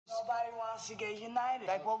else to get united.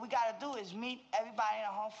 Like, what we gotta do is meet everybody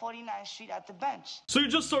on 149th Street at the bench. So you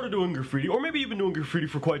just started doing graffiti, or maybe you've been doing graffiti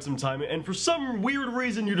for quite some time, and for some weird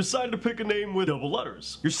reason you decided to pick a name with double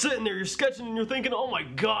letters. You're sitting there, you're sketching, and you're thinking, oh my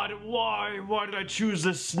god, why did I choose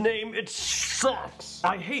this name? It sucks.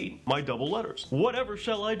 I hate my double letters. Whatever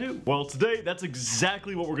shall I do? Well, today, that's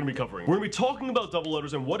exactly what we're gonna be covering. We're gonna be talking about double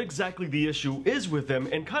letters and what exactly the issue is with them,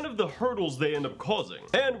 and kind of the hurdles they end up causing.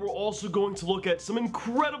 And we're also going to look at some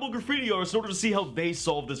incredible graffiti artists in order to see how they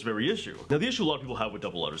solve this very issue. Now, the issue a lot of people have with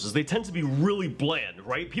double letters is they tend to be really bland,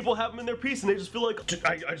 right? People have them in their piece and they just feel like,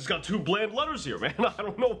 I just got two bland letters here, man. I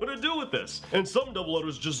don't know what to do with this. And some double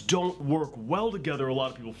letters just don't work well together, a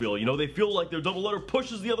lot of people feel. You know, they feel like their double letter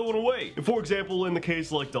pushes the other one away. For example, in the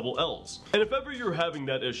case like double L's. And if ever you're having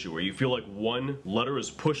that issue where you feel like one letter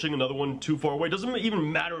is pushing another one too far away, it doesn't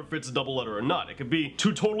even matter if it's a double letter or not. It could be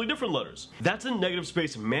two totally different letters. That's a negative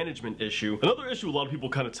space management issue. Another issue a lot of people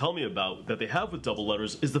kind of tell me about that they have with double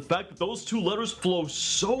letters is the fact that those two letters flow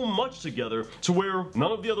so much together to where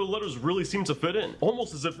none of the other letters really seem to fit in.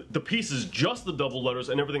 Almost as if the piece is just the double letters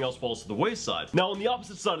and everything else falls to the wayside. Now, on the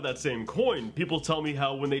opposite side of that same coin, people tell me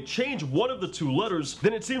how when they change one of the two letters,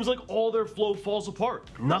 then it seems like all their flow falls apart.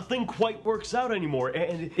 Nothing quite works out anymore,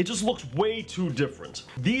 and it just looks way too different.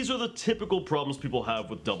 These are the typical problems people have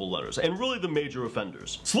with double letters, and really the major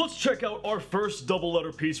offenders. So let's check out our first double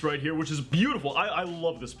letter piece right here, which is beautiful. I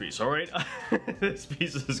love this piece, alright? This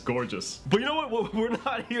piece is gorgeous. But you know what? We're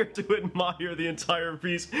not here to admire the entire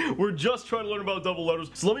piece. We're just trying to learn about double letters,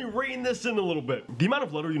 so let me rein this in a little bit. The amount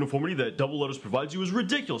of letter uniformity that double letters provides you is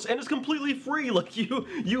ridiculous, and it's completely free. Like,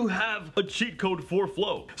 you have a cheat code for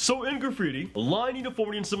flow. So in graffiti, line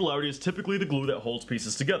uniformity and similarity is typically the glue that holds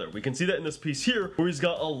pieces together. We can see that in this piece here, where he's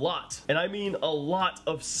got a lot, and I mean a lot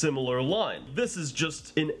of similar line. This is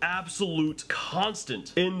just an absolute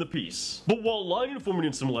constant in the piece. But while line uniformity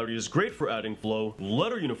and similarity is great for adding flow,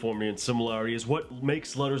 letter uniformity and similarity is what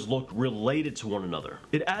makes letters look related to one another.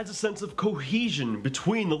 It adds a sense of cohesion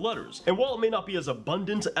between the letters. And while it may not be as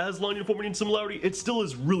abundant as line uniformity and similarity, it still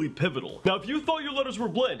is really pivotal. Now, if you thought your letters were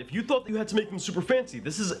bland, if you thought you had to make them super fancy,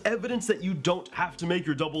 this is evidence that you don't have to make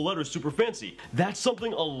your double letters super fancy. That's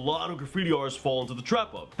something a lot of graffiti artists fall into the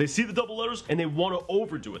trap of. They see the double letters and they want to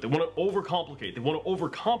overdo it. They want to overcomplicate. They want to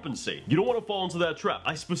overcompensate. You don't want to fall into that trap.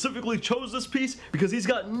 I specifically chose this piece because he's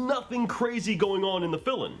got nothing crazy going on in the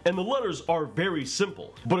fill-in. And the letters are very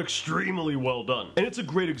simple, but extremely well done. And it's a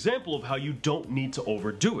great example of how you don't need to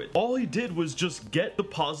overdo it. All he did was just get the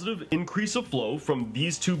positive increase of flow from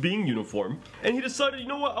these two being uniform, and he decided, you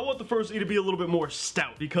know what, I want the first E to be a little bit more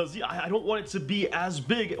stout because I don't want it to be as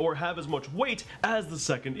big or have as much weight as the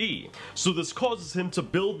second E. So this causes him to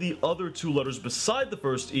build the other two letters beside the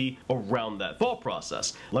first E around that thought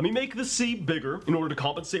process. Let me make the C bigger in order to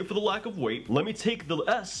compensate for the lack of weight. Let me take the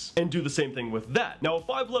S and do the same thing with that. Now, a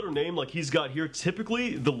 5-letter name like he's got here,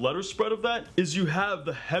 typically the letter spread of that is you have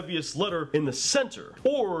the heaviest letter in the center,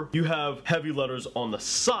 or you have heavy letters on the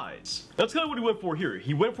sides. That's kind of what he went for here.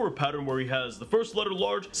 He went for a pattern where he has the first letter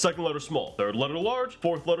large, second letter small, third letter large,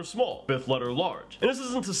 fourth letter small, fifth letter large. And this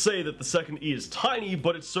isn't to say that the second E is tiny,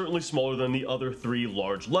 but it's certainly smaller than the other 3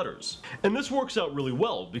 large letters. And this works out really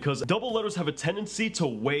well because double letters have a tendency to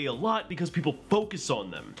weigh a lot because people focus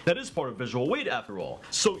on them. That is part of visual weight after all.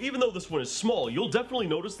 So even though this one is small, you'll definitely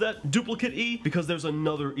notice that duplicate E because there's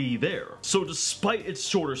another E there. So despite its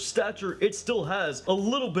shorter stature, it still has a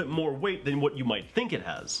little bit more weight than what you might think it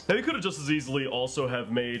has. Now, you could have just as easily also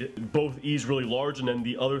have made both E's really large and then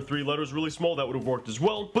the other 3 letters really small. That would have worked as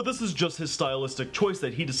well, but this is just his stylistic choice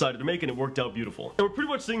that he decided to make, and it worked out beautiful. And we're pretty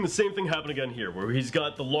much seeing the same thing happen again here, where he's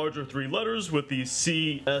got the larger 3 letters with the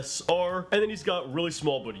C, S, R, and then he's got really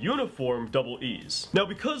small but uniform double E's. Now,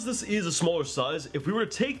 because this E is a smaller size, if we were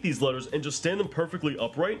to take these letters and just stand them perfectly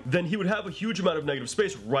upright, then he would have a huge amount of negative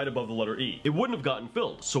space right above the letter E. It wouldn't have gotten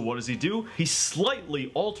filled. So what does he do? He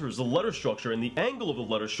slightly alters the letter structure and the angle of the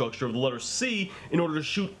letter structure of the letter C in order to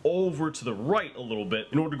shoot over to the right a little bit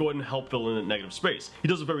in order to go ahead and help fill in that negative space. He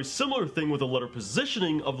does a very similar thing with the letter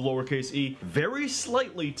positioning of the lowercase e, very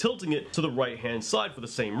slightly tilting it to the right hand side for the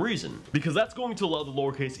same reason, because that's going to allow the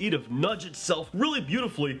lowercase e to nudge itself really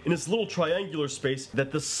beautifully in this little triangular space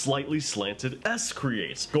that the slightly slanted S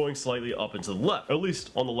creates, going slightly up and to the left, at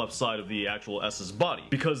least on the left side of the actual S's body,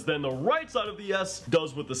 because then the right side of the S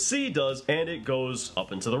does what the C does and it goes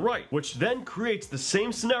up and to the right, which then creates the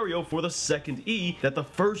same scenario for the second E that the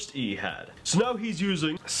first E had. So now he's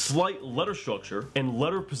using slight letter structure and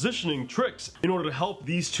letter positioning tricks in order to help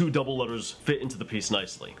these two double letters fit into the piece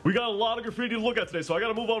nicely. We got a lot of graffiti to look at today, so I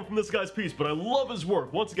gotta move on from this guy's piece, but I love his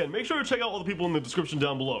work. Once again, make sure to check out all the people in the description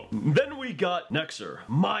down below. Then we got Nexer.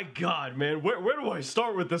 My god, man, where do I start?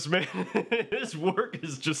 start with this, man. His work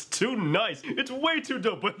is just too nice. It's way too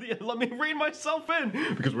dope, but let me rein myself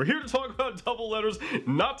in, because we're here to talk about double letters,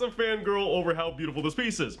 not to fangirl over how beautiful this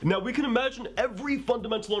piece is. Now, we can imagine every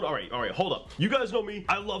fundamental on... Alright, hold up. You guys know me.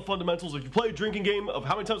 I love fundamentals. If you play a drinking game of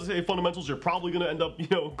how many times I say fundamentals, you're probably gonna end up, you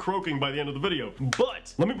know, croaking by the end of the video.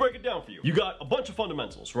 But, let me break it down for you. You got a bunch of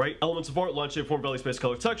fundamentals, right? Elements of art, line, shape, form, value, space,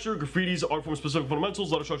 color, texture, graffitis, art form specific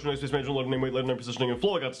fundamentals, letter structure, name, space management, letter name, weight, letter name, positioning, and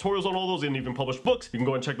flow. I got tutorials on all those and even published books. You can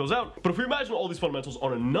go and check those out. But if we imagine all these fundamentals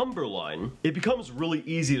on a number line, it becomes really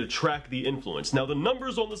easy to track the influence. Now, the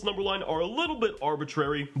numbers on this number line are a little bit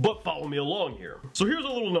arbitrary, but follow me along here. So here's a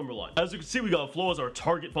little number line. As you can see, we got flow as our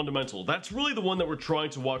target fundamental. That's really the one that we're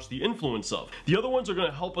trying to watch the influence of. The other ones are going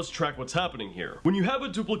to help us track what's happening here. When you have a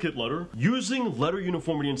duplicate letter, using letter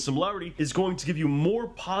uniformity and similarity is going to give you more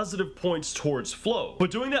positive points towards flow.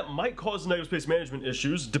 But doing that might cause negative space management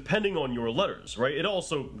issues depending on your letters, right? It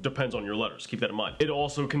also depends on your letters. Keep that in mind. It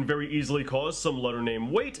also can very easily cause some letter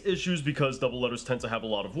name weight issues because double letters tend to have a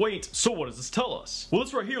lot of weight. So what does this tell us? Well,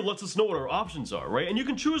 this right here lets us know what our options are, right? And you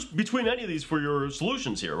can choose between any of these for your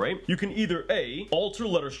solutions here, right? You can either A, alter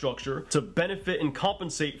letter structure to benefit and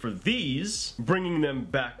compensate for these, bringing them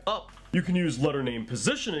back up. You can use letter name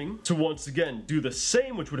positioning to once again do the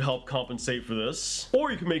same, which would help compensate for this.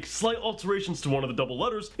 Or you can make slight alterations to one of the double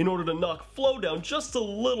letters in order to knock flow down just a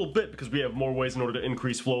little bit, because we have more ways in order to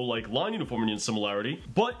increase flow, like line uniformity and similarity.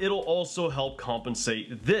 But it'll also help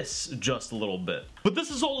compensate this just a little bit. But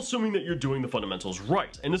this is all assuming that you're doing the fundamentals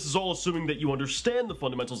right. And this is all assuming that you understand the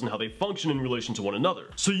fundamentals and how they function in relation to one another.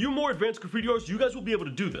 So you more advanced graffiti artists, you guys will be able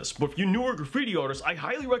to do this. But if you newer graffiti artists, I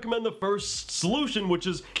highly recommend the first solution, which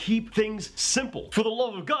is keep things simple. For the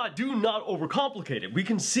love of God, do not overcomplicate it. We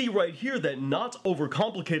can see right here that not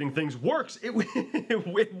overcomplicating things works. It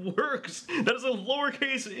works. That is a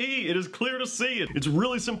lowercase e. It is clear to see it. It's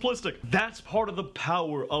really simplistic. That's part of the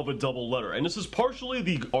power of a double letter. And this is partially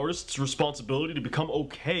the artist's responsibility to become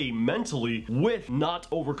okay mentally with not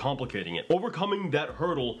overcomplicating it. Overcoming that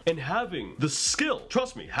hurdle and having the skill,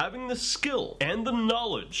 trust me, having the skill and the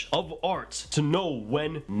knowledge of art to know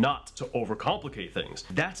when not to overcomplicate things.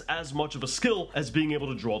 That's as much of a skill as being able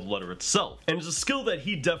to draw the letter itself. And it's a skill that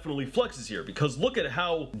he definitely flexes here, because look at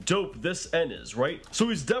how dope this N is, right? So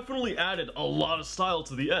he's definitely added a lot of style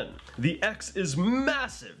to the N. The X is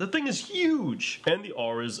massive. The thing is huge. And the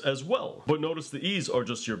R is as well. But notice the E's are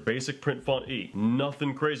just your basic print font E.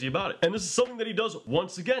 Nothing crazy about it. And this is something that he does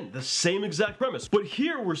once again, the same exact premise. But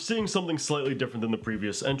here we're seeing something slightly different than the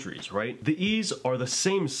previous entries, right? The E's are the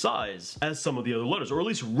same size as some of the other letters, or at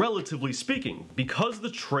least relatively speaking. Because the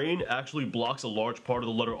train actually blocks a large part of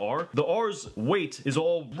the letter R, the R's weight is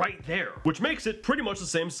all right there, which makes it pretty much the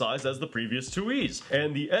same size as the previous two E's.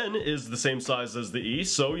 And the N is the same size as the E,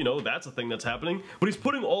 so, you know, that's a thing that's happening. But he's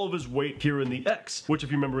putting all of his weight here in the X, which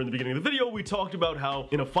if you remember in the beginning of the video, we talked about how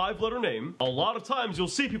in a 5-letter name, a lot of times you'll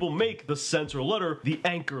see people make the center letter the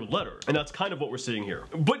anchor letter. And that's kind of what we're seeing here.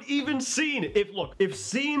 But even Scene, if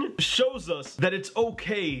Scene shows us that it's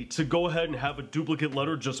okay to go ahead and have a duplicate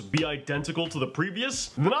letter just be identical to the previous,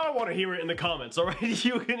 then I don't want to hear it in the comments, alright?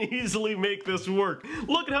 You can easily make this work.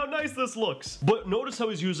 Look at how nice this looks. But notice how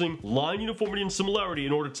he's using line uniformity and similarity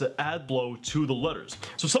in order to add blow to the letters.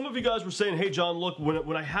 So some of you guys were saying, hey John, look,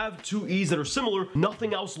 when I have two E's that are similar,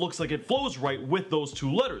 nothing else looks like it flows right with those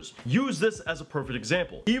two letters. Use this as a perfect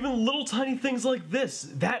example. Even little tiny things like this,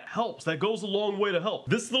 that helps. That goes a long way to help.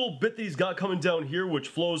 This little bit that he's got coming down here, which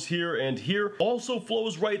flows here and here, also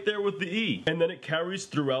flows right there with the E. And then it carries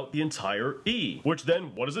throughout the entire E, which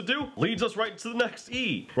then, what does it do? Leads us right to the next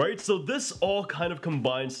E, right? So this all kind of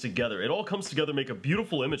combines together. It all comes together, make a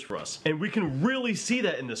beautiful image for us. And we can really see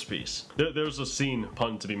that in this piece. There's a Scene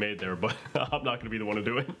pun to be made there, but I'm not gonna be the one to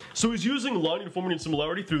do it. So he's using line uniformity and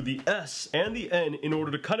similarity through the S and the N in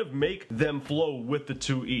order to kind of make them flow with the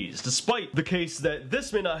two E's, despite the case that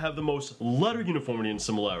this may not have the most letter uniformity and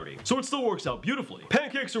similarity. So it still works out beautifully.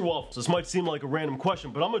 Pancakes or waffles? This might seem like a random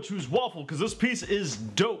question, but I'm gonna choose waffle because this piece is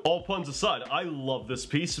dope. All puns aside, I love this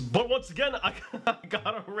piece, but once again, I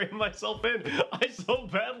gotta rein myself in. I so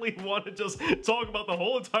badly want to just talk about the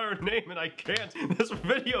whole entire name and I can't. This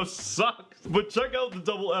video sucks. But check out the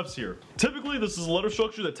double F's here. Typically, this is a letter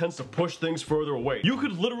structure that tends to push things further away. You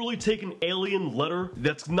could literally take an alien letter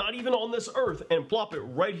that's not even on this earth and plop it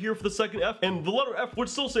right here for the second F, and the letter F would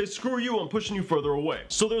still say, screw you, I'm pushing you further away.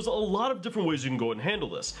 So there's a lot of different ways you can go and handle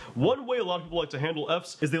this. One way a lot of people like to handle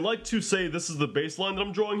F's is they like to say, this is the baseline that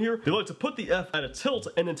I'm drawing here. They like to put the F at a tilt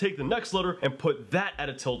and then take the next letter and put that at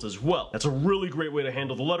a tilt as well. That's a really great way to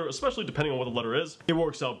handle the letter, especially depending on what the letter is. It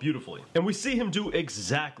works out beautifully. And we see him do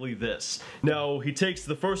exactly this. Now, he takes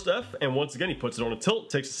the first F, and once again, he puts it on a tilt,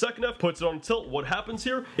 takes the second F, puts it on a tilt. What happens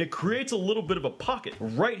here? It creates a little bit of a pocket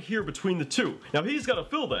right here between the two. Now, he's got to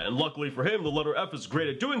fill that, and luckily for him, the letter F is great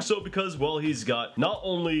at doing so because, well, he's got not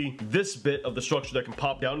only this bit of the structure that can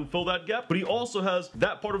pop down and fill that gap, but he also has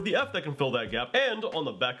that part of the F that can fill that gap, and on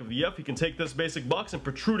the back of the F, he can take this basic box and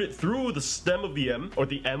protrude it through the stem of the M, or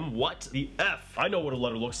the M, what? The F. I know what a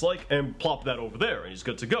letter looks like, and plop that over there, and he's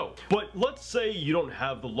good to go. But let's say you don't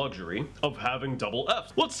have the luxury of having double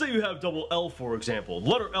Fs. Let's say you have double L, for example.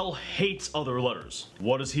 Letter L hates other letters.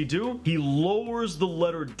 What does he do? He lowers the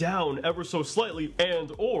letter down ever so slightly,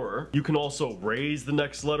 and or you can also raise the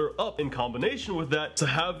next letter up in combination with that to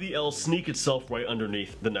have the L sneak itself right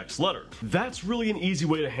underneath the next letter. That's really an easy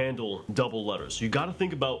way to handle double letters. You gotta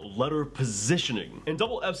think about letter positioning. And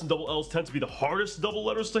double Fs and double Ls tend to be the hardest double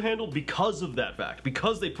letters to handle because of that fact,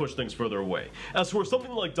 because they push things further away. As for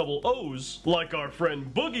something like double O's, like our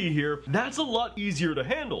friend Boogie here, that's a lot easier to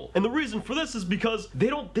handle. And the reason for this is because they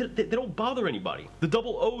don't bother anybody. The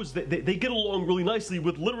double O's, they get along really nicely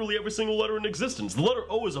with literally every single letter in existence. The letter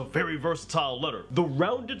O is a very versatile letter. The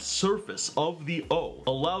rounded surface of the O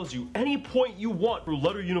allows you any point you want for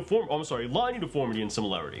line uniformity and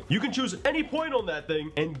similarity. You can choose any point on that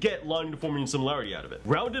thing and get line uniformity and similarity out of it.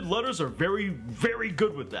 Rounded letters are very, very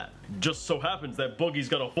good with that. Just so happens that Boogie's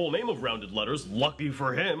got a full name of rounded letters. Lucky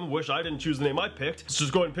for him. Wish I didn't choose the name I picked. Let's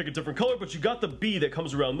just go ahead and pick a different color, but you got the B that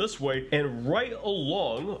comes around this way, and right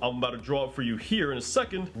along, I'm about to draw it for you here in a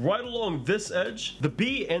second, right along this edge, the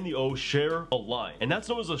B and the O share a line, and that's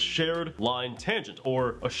known as a shared line tangent,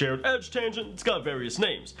 or a shared edge tangent. It's got various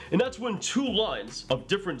names, and that's when two lines of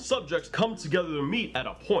different subjects come together to meet at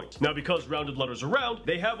a point. Now, because rounded letters are round,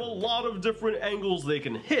 they have a lot of different angles they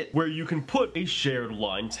can hit where you can put a shared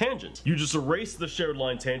line tangent. You just erase the shared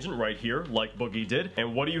line tangent right here, like Boogie did,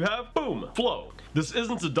 and what do you have? Boom! Flow. This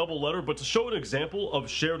isn't a double letter, but to show an example of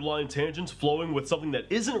shared line tangents flowing with something that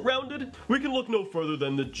isn't rounded, we can look no further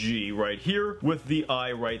than the G right here with the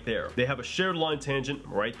I right there. They have a shared line tangent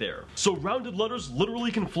right there. So rounded letters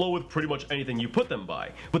literally can flow with pretty much anything you put them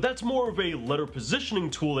by, but that's more of a letter positioning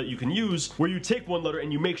tool that you can use where you take one letter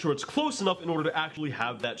and you make sure it's close enough in order to actually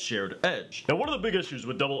have that shared edge. Now, one of the big issues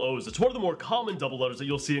with double O's, it's one of the more common double letters that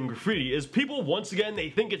you'll see in graffiti, is people, once again, they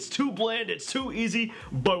think it's too bland, it's too easy,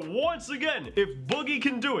 but once again, if Boogie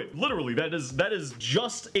can do it, literally, that is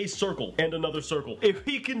just a circle and another circle. If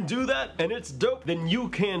he can do that and it's dope, then you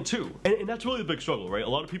can too. And that's really the big struggle, right? A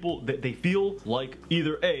lot of people, they feel like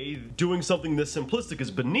either A, doing something this simplistic is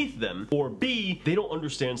beneath them, or B, they don't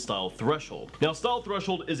understand style threshold. Now, style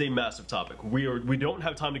threshold is a massive topic. We don't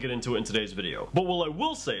have time to get into it in today's video. But what I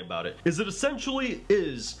will say about it is it essentially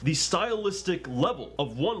is the stylistic level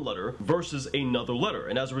of one letter versus another letter.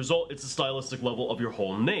 And as a result, it's the stylistic level of your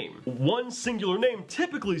whole name. One singular name,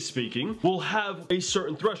 typically speaking, will have a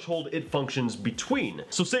certain threshold it functions between.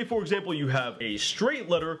 So say, for example, you have a straight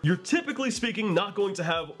letter, you're typically speaking not going to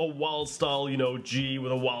have a wild style, you know, G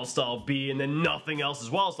with a wild style B, and then nothing else is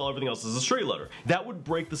wild style, everything else is a straight letter. That would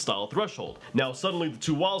break the style threshold. Now, suddenly the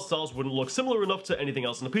two wild styles wouldn't look similar enough to anything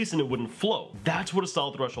else in the piece and it wouldn't flow. That's what a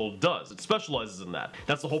style threshold does. It specializes in that.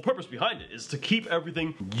 That's the whole purpose behind it, is to keep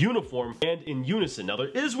everything uniform and in unison. Now, there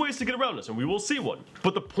is ways to get around this, and we will see one.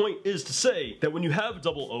 But the point is to say that when you have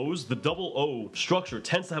double O's, the double O structure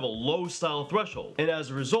tends to have a low style threshold. And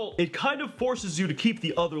as a result, it kind of forces you to keep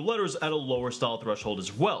the other letters at a lower style threshold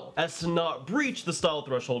as well, as to not breach the style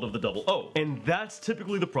threshold of the double O. And that's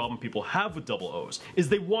typically the problem people have with double O's, is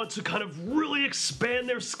they want to kind of really expand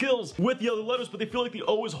their skills with the other letters, but they feel like the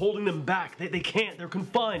O is holding them back. They can't, they're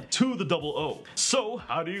confined to the double O. So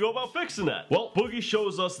how do you go about fixing that? Well, Boogie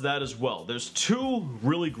shows us that as well. There's two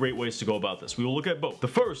really great ways to go about this. We will look at both. The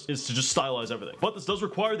first is to just stylize everything, but this does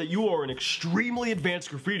require that you are an extremely advanced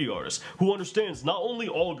graffiti artist who understands not only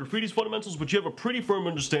all graffiti's fundamentals, but you have a pretty firm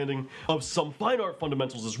understanding of some fine art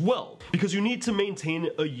fundamentals as well, because you need to maintain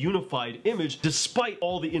a unified image despite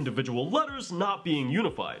all the individual letters not being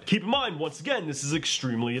unified. Keep in mind, once again, this is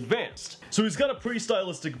extremely advanced. So he's got a pretty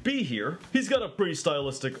stylistic B here, he's got a pretty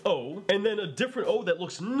stylistic O, and then a different O that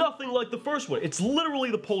looks nothing like the first one. It's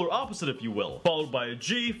literally the polar opposite, if you will. Followed by a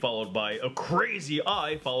G, followed by a crazy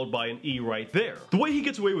I, followed by an E right there. The way he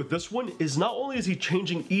gets away with this one is not only is he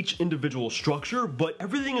changing each individual structure, but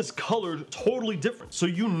everything is colored totally different. So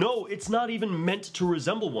you know it's not even meant to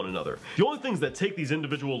resemble one another. The only things that take these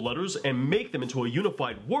individual letters and make them into a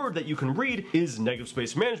unified word that you can read is negative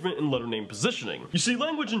space management and letter name positioning. You see,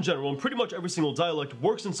 language in general, and pretty much every single dialect,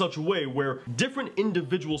 works in such a way where different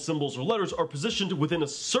individual symbols or letters letters are positioned within a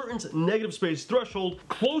certain negative space threshold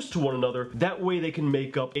close to one another. That way they can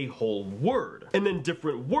make up a whole word. And then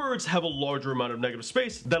different words have a larger amount of negative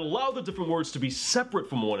space that allow the different words to be separate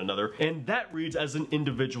from one another, and that reads as an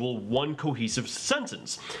individual one cohesive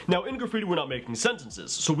sentence. Now in Graffiti we're not making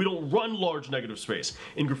sentences, so we don't run large negative space.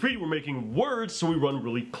 In Graffiti we're making words, so we run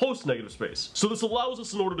really close negative space. So this allows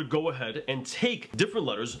us, in order to go ahead and take different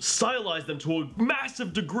letters, stylize them to a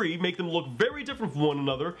massive degree, make them look very different from one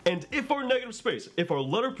another, and if our negative space, if our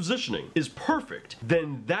letter positioning is perfect,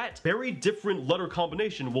 then that very different letter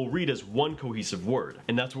combination will read as one cohesive word.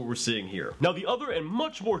 And that's what we're seeing here. Now the other and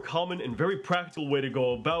much more common and very practical way to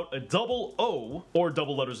go about a double O, or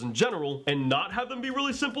double letters in general, and not have them be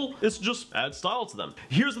really simple, is just add style to them.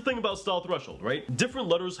 Here's the thing about style threshold, right? Different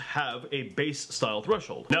letters have a base style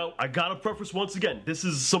threshold. Now, I gotta preface once again, this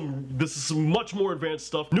is some much more advanced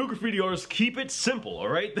stuff. New graffiti artists, keep it simple,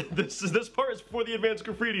 alright? This part is for the advanced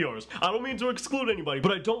graffiti artists. I don't mean to exclude anybody,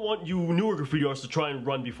 but I don't want you newer graffiti artists to try and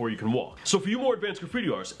run before you can walk. So for you more advanced graffiti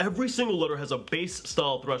artists, every single letter has a base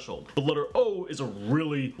style threshold. The letter O is a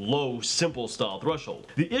really low, simple style threshold.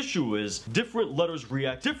 The issue is different letters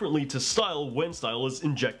react differently to style when style is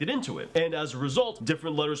injected into it. And as a result,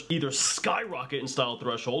 different letters either skyrocket in style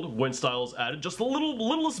threshold when style is added, just a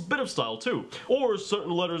littlest bit of style too, or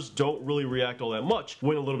certain letters don't really react all that much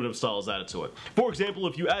when a little bit of style is added to it. For example,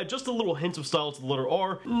 if you add just a little hint of style to the letter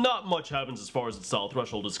R, not much happens as far as its style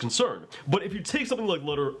threshold is concerned. But if you take something like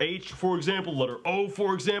letter H, for example, letter O,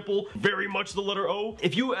 for example, very much the letter O,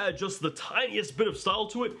 if you add just the tiniest bit of style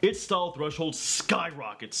to it, its style threshold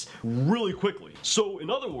skyrockets really quickly. So in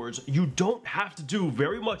other words, you don't have to do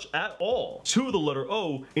very much at all to the letter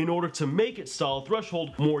O in order to make its style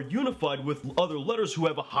threshold more unified with other letters who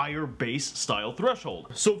have a higher base style threshold.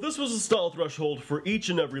 So if this was a style threshold for each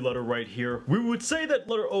and every letter right here, we would say that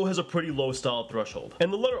letter O has a pretty low style threshold,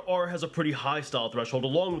 and the letter R has a pretty high style threshold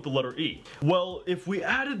along with the letter E. Well, if we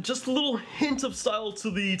added just a little hint of style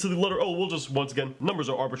to the letter O, we'll just, once again, numbers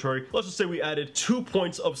are arbitrary, let's just say we added 2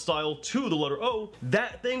 points of style to the letter O,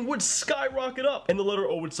 that thing would skyrocket up, and the letter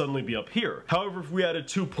O would suddenly be up here. However, if we added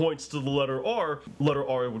 2 points to the letter R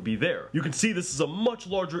would be there. You can see this is a much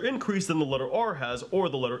larger increase than the letter R has, or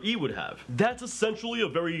the letter E would have. That's essentially a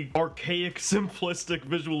very archaic, simplistic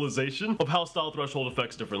visualization of how style threshold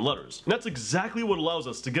affects different letters. And that's exactly what allows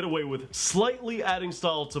us to get away with slightly adding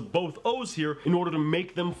style to both O's here in order to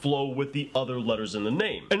make them flow with the other letters in the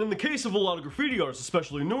name. And in the case of a lot of graffiti artists,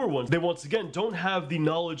 especially newer ones, they once again don't have the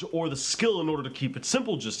knowledge or the skill in order to keep it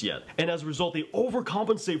simple just yet. And as a result, they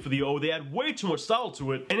overcompensate for the O, they add way too much style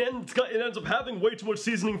to it, and it ends up having way too much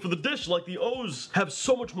seasoning for the dish. Like, the O's have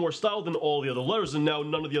so much more style than all the other letters, and now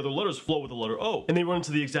none of the other letters flow with the letter O. And they run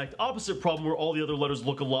into the exact opposite problem where all the other letters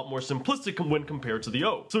look a lot more simplistic when compared to the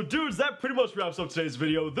O. So dudes, that pretty much wraps up today's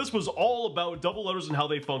video. This was all about double letters and how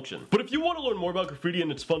they function. But if you want to learn more about graffiti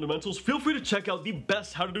and its fundamentals, feel free to check out the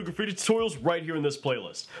best how to do graffiti tutorials right here in this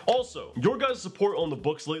playlist. Also, your guys' support on the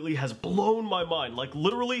books lately has blown my mind. Like,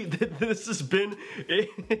 literally, it's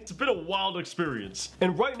been a wild experience.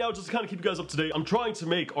 And right now, just to kind of keep you guys up to date, I'm trying to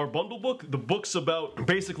make our bundle book, the books about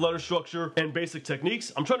basic letter structure and basic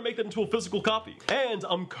techniques, I'm trying to make that into a physical copy. And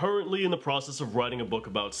I'm currently in the process of writing a book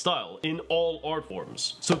about style in all art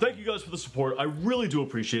forms. So thank you guys for the support. I really do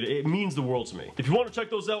appreciate it. It means the world to me. If you want to check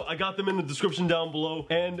those out, I got them in the description down below.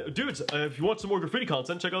 And dudes, if you want some more graffiti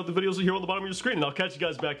content, check out the videos here on the bottom of your screen, and I'll catch you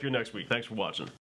guys back here next week. Thanks for watching.